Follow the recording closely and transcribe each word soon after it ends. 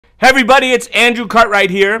Hey everybody, it's Andrew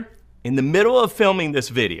Cartwright here. In the middle of filming this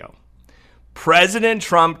video, President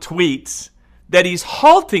Trump tweets that he's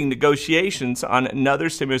halting negotiations on another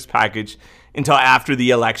stimulus package until after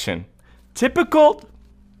the election. Typical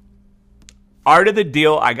art of the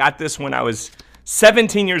deal. I got this when I was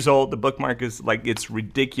 17 years old. The bookmark is like it's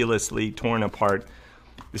ridiculously torn apart.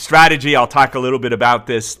 The strategy, I'll talk a little bit about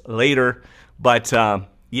this later, but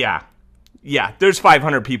yeah, there's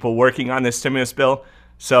 500 people working on this stimulus bill.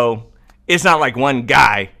 So it's not like one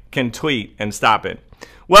guy can tweet and stop it.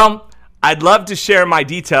 Well, I'd love to share my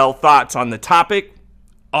detailed thoughts on the topic,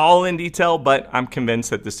 all in detail, but I'm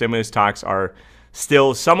convinced that the stimulus talks are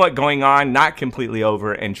still somewhat going on, not completely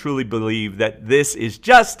over, and truly believe that this is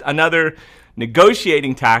just another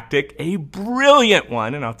negotiating tactic, a brilliant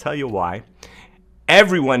one, and I'll tell you why.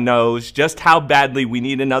 Everyone knows just how badly we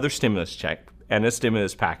need another stimulus check and a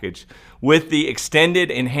stimulus package with the extended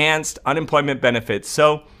enhanced unemployment benefits.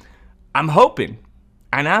 So I'm hoping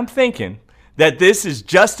and I'm thinking that this is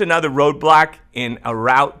just another roadblock in a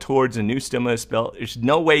route towards a new stimulus bill. There's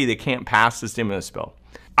no way they can't pass the stimulus bill.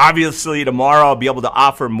 Obviously, tomorrow I'll be able to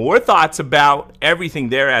offer more thoughts about everything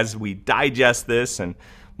there as we digest this and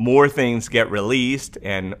more things get released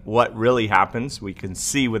and what really happens. We can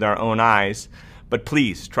see with our own eyes. But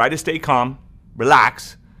please, try to stay calm,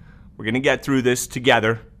 relax. We're going to get through this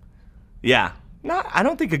together. Yeah, I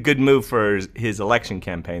don't think a good move for his election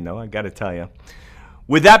campaign, though, I got to tell you.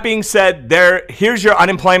 With that being said, here's your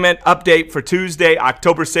unemployment update for Tuesday,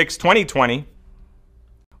 October 6, 2020.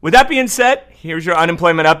 With that being said, here's your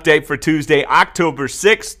unemployment update for Tuesday, October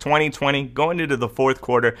 6, 2020, going into the fourth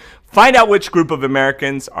quarter. Find out which group of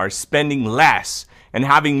Americans are spending less and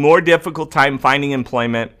having more difficult time finding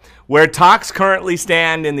employment, where talks currently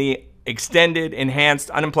stand in the extended enhanced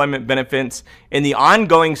unemployment benefits in the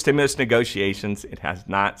ongoing stimulus negotiations. It has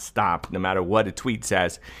not stopped, no matter what a tweet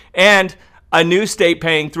says. And a new state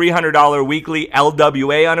paying $300 weekly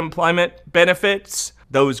LWA unemployment benefits,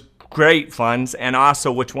 those great funds, and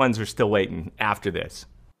also which ones are still waiting after this.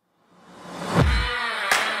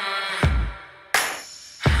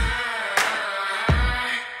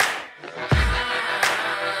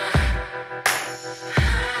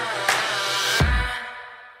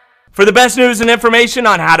 For the best news and information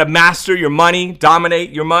on how to master your money,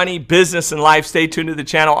 dominate your money, business, and life, stay tuned to the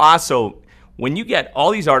channel. Also, when you get all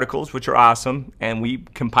these articles, which are awesome, and we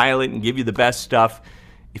compile it and give you the best stuff,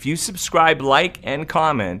 if you subscribe, like, and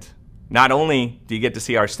comment, not only do you get to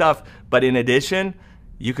see our stuff, but in addition,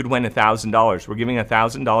 you could win $1,000. We're giving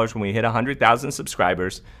 $1,000 when we hit 100,000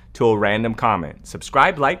 subscribers to a random comment.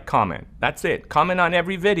 Subscribe, like, comment. That's it. Comment on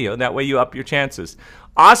every video. That way you up your chances.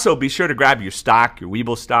 Also, be sure to grab your stock, your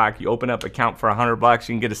Webull stock. You open up an account for $100,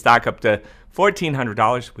 you can get a stock up to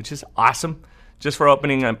 $1,400, which is awesome just for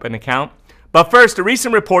opening up an account. But first, a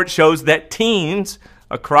recent report shows that teens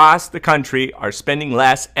across the country are spending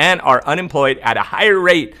less and are unemployed at a higher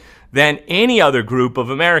rate than any other group of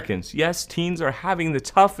Americans. Yes, teens are having the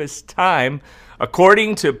toughest time.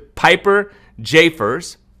 According to Piper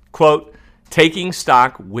Jaffray's, quote, Taking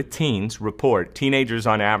Stock with Teens report, teenagers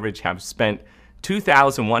on average have spent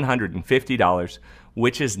 $2,150,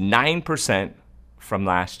 which is 9% from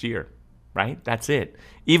last year, right? That's it.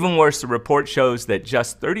 Even worse, the report shows that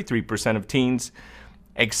just 33% of teens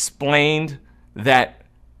explained that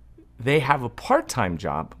they have a part-time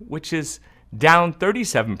job, which is down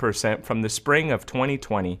 37% from the spring of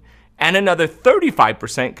 2020 and another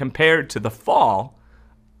 35% compared to the fall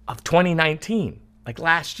of 2019, like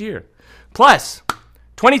last year. Plus,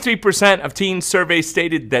 23% of teens surveyed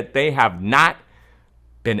stated that they have not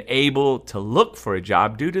been able to look for a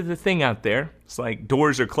job due to the thing out there. It's like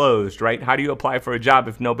doors are closed, right? How do you apply for a job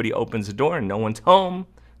if nobody opens the door and no one's home,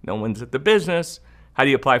 no one's at the business? How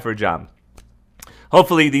do you apply for a job?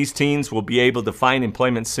 Hopefully these teens will be able to find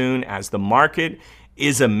employment soon, as the market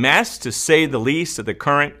is a mess, to say the least, at the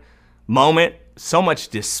current moment. So much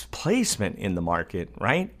displacement in the market,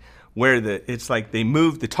 right? Where it's like they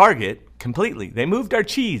moved the target completely. They moved our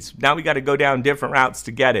cheese. Now we got to go down different routes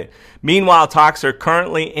to get it. Meanwhile, talks are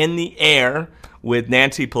currently in the air with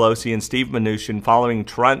Nancy Pelosi and Steve Mnuchin following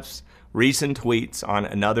Trump's recent tweets on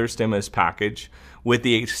another stimulus package, with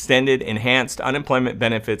the extended enhanced unemployment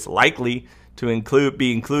benefits likely to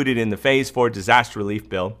be included in the Phase 4 disaster relief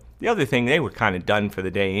bill. The other thing, they were kind of done for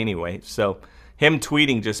the day anyway, so him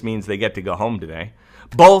tweeting just means they get to go home today.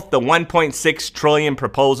 Both the $1.6 trillion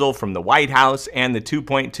proposal from the White House and the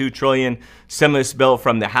 $2.2 trillion stimulus bill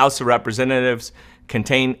from the House of Representatives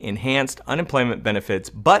contain enhanced unemployment benefits,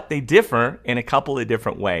 but they differ in a couple of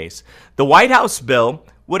different ways. The White House bill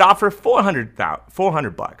would offer 400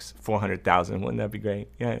 bucks, 400,000. Wouldn't that be great?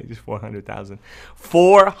 Yeah, just 400,000.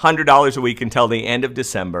 $400 a week until the end of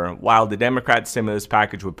December, while the Democrat stimulus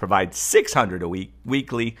package would provide $600 a week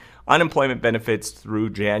weekly unemployment benefits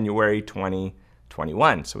through January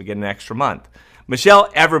 2021. So we get an extra month. Michelle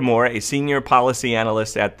Evermore, a senior policy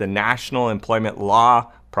analyst at the National Employment Law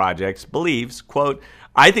Projects, believes, quote,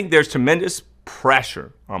 "I think there's tremendous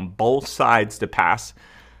pressure on both sides to pass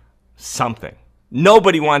something.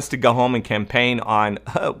 Nobody wants to go home and campaign on,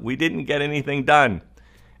 we didn't get anything done."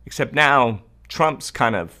 Except now, Trump's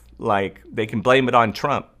kind of like, they can blame it on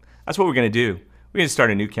Trump. That's what we're going to do. We're going to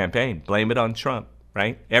start a new campaign. Blame it on Trump,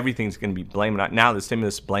 right? Everything's going to be blamed on, now the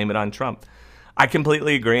stimulus, blame it on Trump. I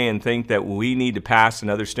completely agree and think that we need to pass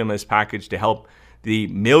another stimulus package to help the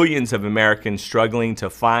millions of Americans struggling to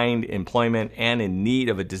find employment and in need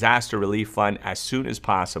of a disaster relief fund as soon as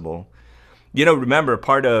possible. You know, remember,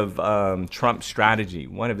 part of Trump's strategy,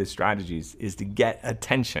 one of his strategies, is to get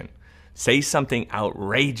attention. Say something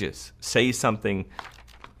outrageous. Say something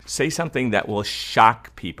that will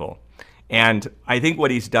shock people. And I think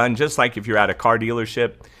what he's done, just like if you're at a car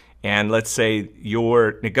dealership and let's say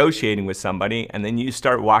you're negotiating with somebody and then you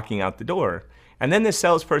start walking out the door and then the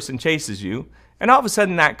salesperson chases you and all of a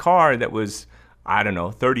sudden that car that was, I don't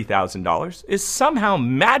know, $30,000 is somehow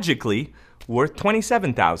magically worth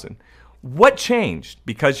 $27,000. What changed?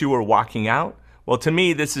 Because you were walking out? Well, to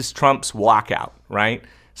me, this is Trump's walkout, right?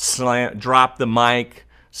 Drop the mic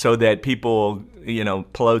so that people, you know,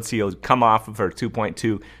 Pelosi will come off of her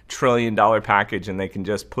 $2.2 trillion package and they can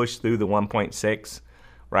just push through the 1.6,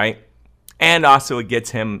 right? And also it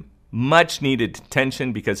gets him much needed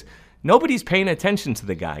attention because nobody's paying attention to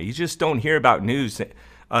the guy. You just don't hear about news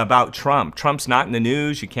about Trump. Trump's not in the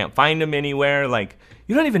news. You can't find him anywhere. Like,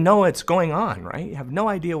 you don't even know what's going on, right? You have no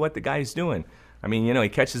idea what the guy's doing. I mean, you know, he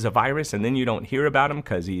catches a virus and then you don't hear about him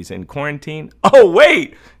because he's in quarantine. Oh,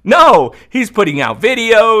 wait, no, he's putting out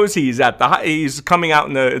videos. He's coming out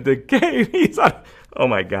in the cave. He's on, oh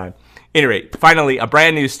my God. Anyway, finally, a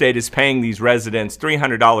brand new state is paying these residents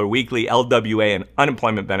 $300 weekly LWA and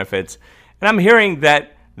unemployment benefits. And I'm hearing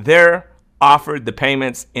that they're offered the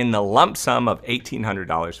payments in the lump sum of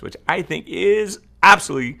 $1,800, which I think is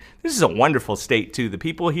absolutely, this is a wonderful state too. The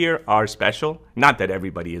people here are special. Not that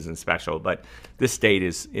everybody isn't special, but this state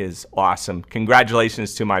is awesome.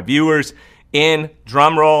 Congratulations to my viewers in,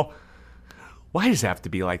 drumroll. Why does it have to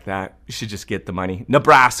be like that? You should just get the money.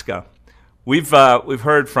 Nebraska. We've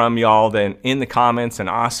heard from y'all then in the comments and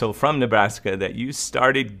also from Nebraska that you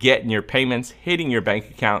started getting your payments hitting your bank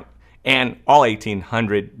account and all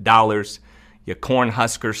 $1,800. You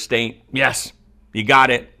Cornhusker state. Yes, you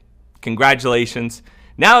got it. Congratulations.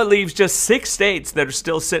 Now it leaves just 6 states that are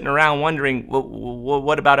still sitting around wondering, well,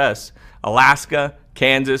 what about us? Alaska,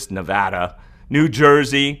 Kansas, Nevada, New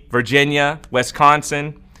Jersey, Virginia,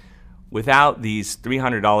 Wisconsin. Without these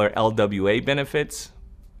 $300 LWA benefits,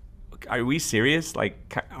 are we serious? Like,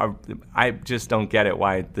 I just don't get it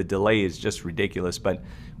why the delay is just ridiculous, but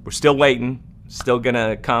we're still waiting, still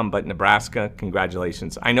gonna come. But Nebraska,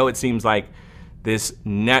 congratulations. I know it seems like that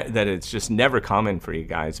it's just never coming for you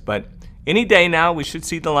guys, but any day now we should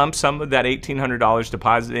see the lump sum of that $1,800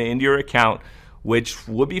 deposited into your account, which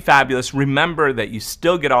would be fabulous. Remember that you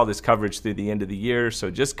still get all this coverage through the end of the year, so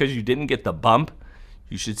just because you didn't get the bump,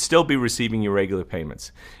 you should still be receiving your regular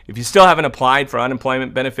payments. If you still haven't applied for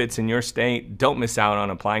unemployment benefits in your state, don't miss out on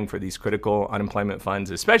applying for these critical unemployment funds,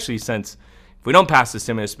 especially since if we don't pass the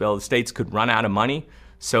stimulus bill, the states could run out of money.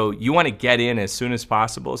 So you want to get in as soon as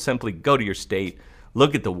possible. Simply go to your state,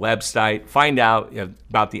 look at the website, find out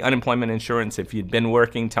about the unemployment insurance. If you'd been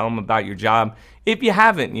working, tell them about your job. If you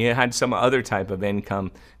haven't, you had some other type of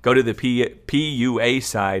income, go to the PUA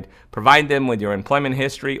side, provide them with your employment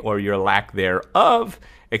history or your lack thereof.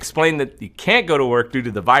 Explain that you can't go to work due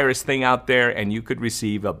to the virus thing out there, and you could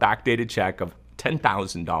receive a backdated check of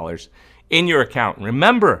 $10,000 in your account.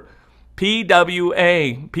 Remember,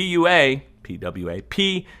 PUA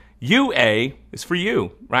is for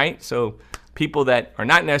you, right? So people that are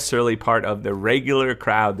not necessarily part of the regular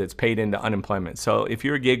crowd that's paid into unemployment. So if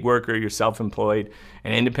you're a gig worker, you're self-employed,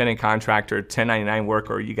 an independent contractor, 1099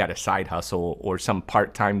 worker, or you got a side hustle or some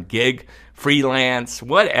part-time gig, freelance,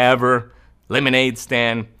 whatever, lemonade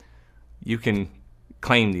stand, you can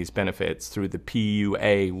claim these benefits through the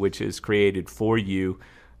PUA, which is created for you.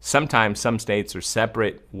 Sometimes some states are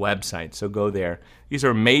separate websites, so go there. These are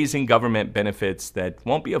amazing government benefits that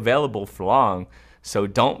won't be available for long, so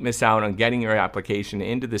don't miss out on getting your application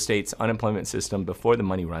into the state's unemployment system before the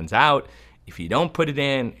money runs out. If you don't put it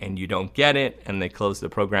in and you don't get it and they close the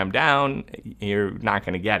program down, you're not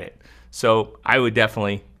going to get it. So I would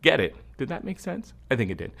definitely get it. Did that make sense? I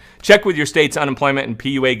think it did. Check with your state's unemployment and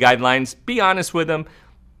PUA guidelines. Be honest with them.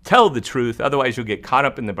 Tell the truth. Otherwise, you'll get caught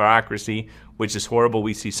up in the bureaucracy, which is horrible.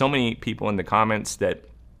 We see so many people in the comments that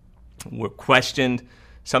were questioned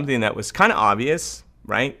something that was kind of obvious,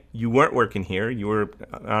 right? You weren't working here. You were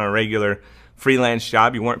on a regular freelance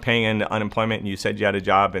job. You weren't paying into unemployment, and you said you had a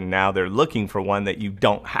job, and now they're looking for one that you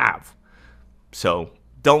don't have. So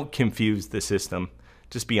don't confuse the system.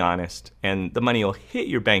 Just be honest, and the money will hit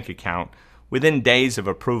your bank account within days of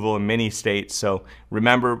approval in many states. So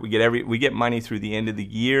remember, we get money through the end of the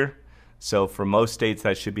year. So for most states,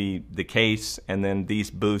 that should be the case. And then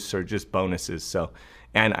these boosts are just bonuses. So,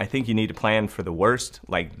 and I think you need to plan for the worst,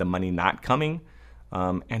 like the money not coming,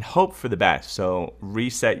 and hope for the best. So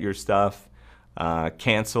reset your stuff,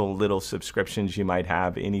 cancel little subscriptions you might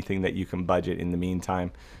have, anything that you can budget in the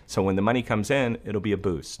meantime. So when the money comes in, it'll be a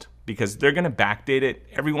boost, because they're going to backdate it.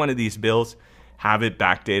 Every one of these bills have it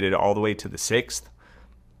backdated all the way to the 6th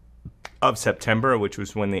of September, which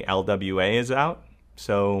was when the LWA is out.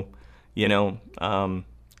 So, you know,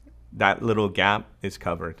 that little gap is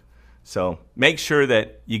covered. So make sure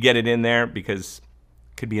that you get it in there, because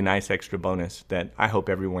it could be a nice extra bonus that I hope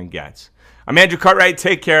everyone gets. I'm Andrew Cartwright.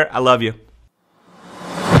 Take care. I love you.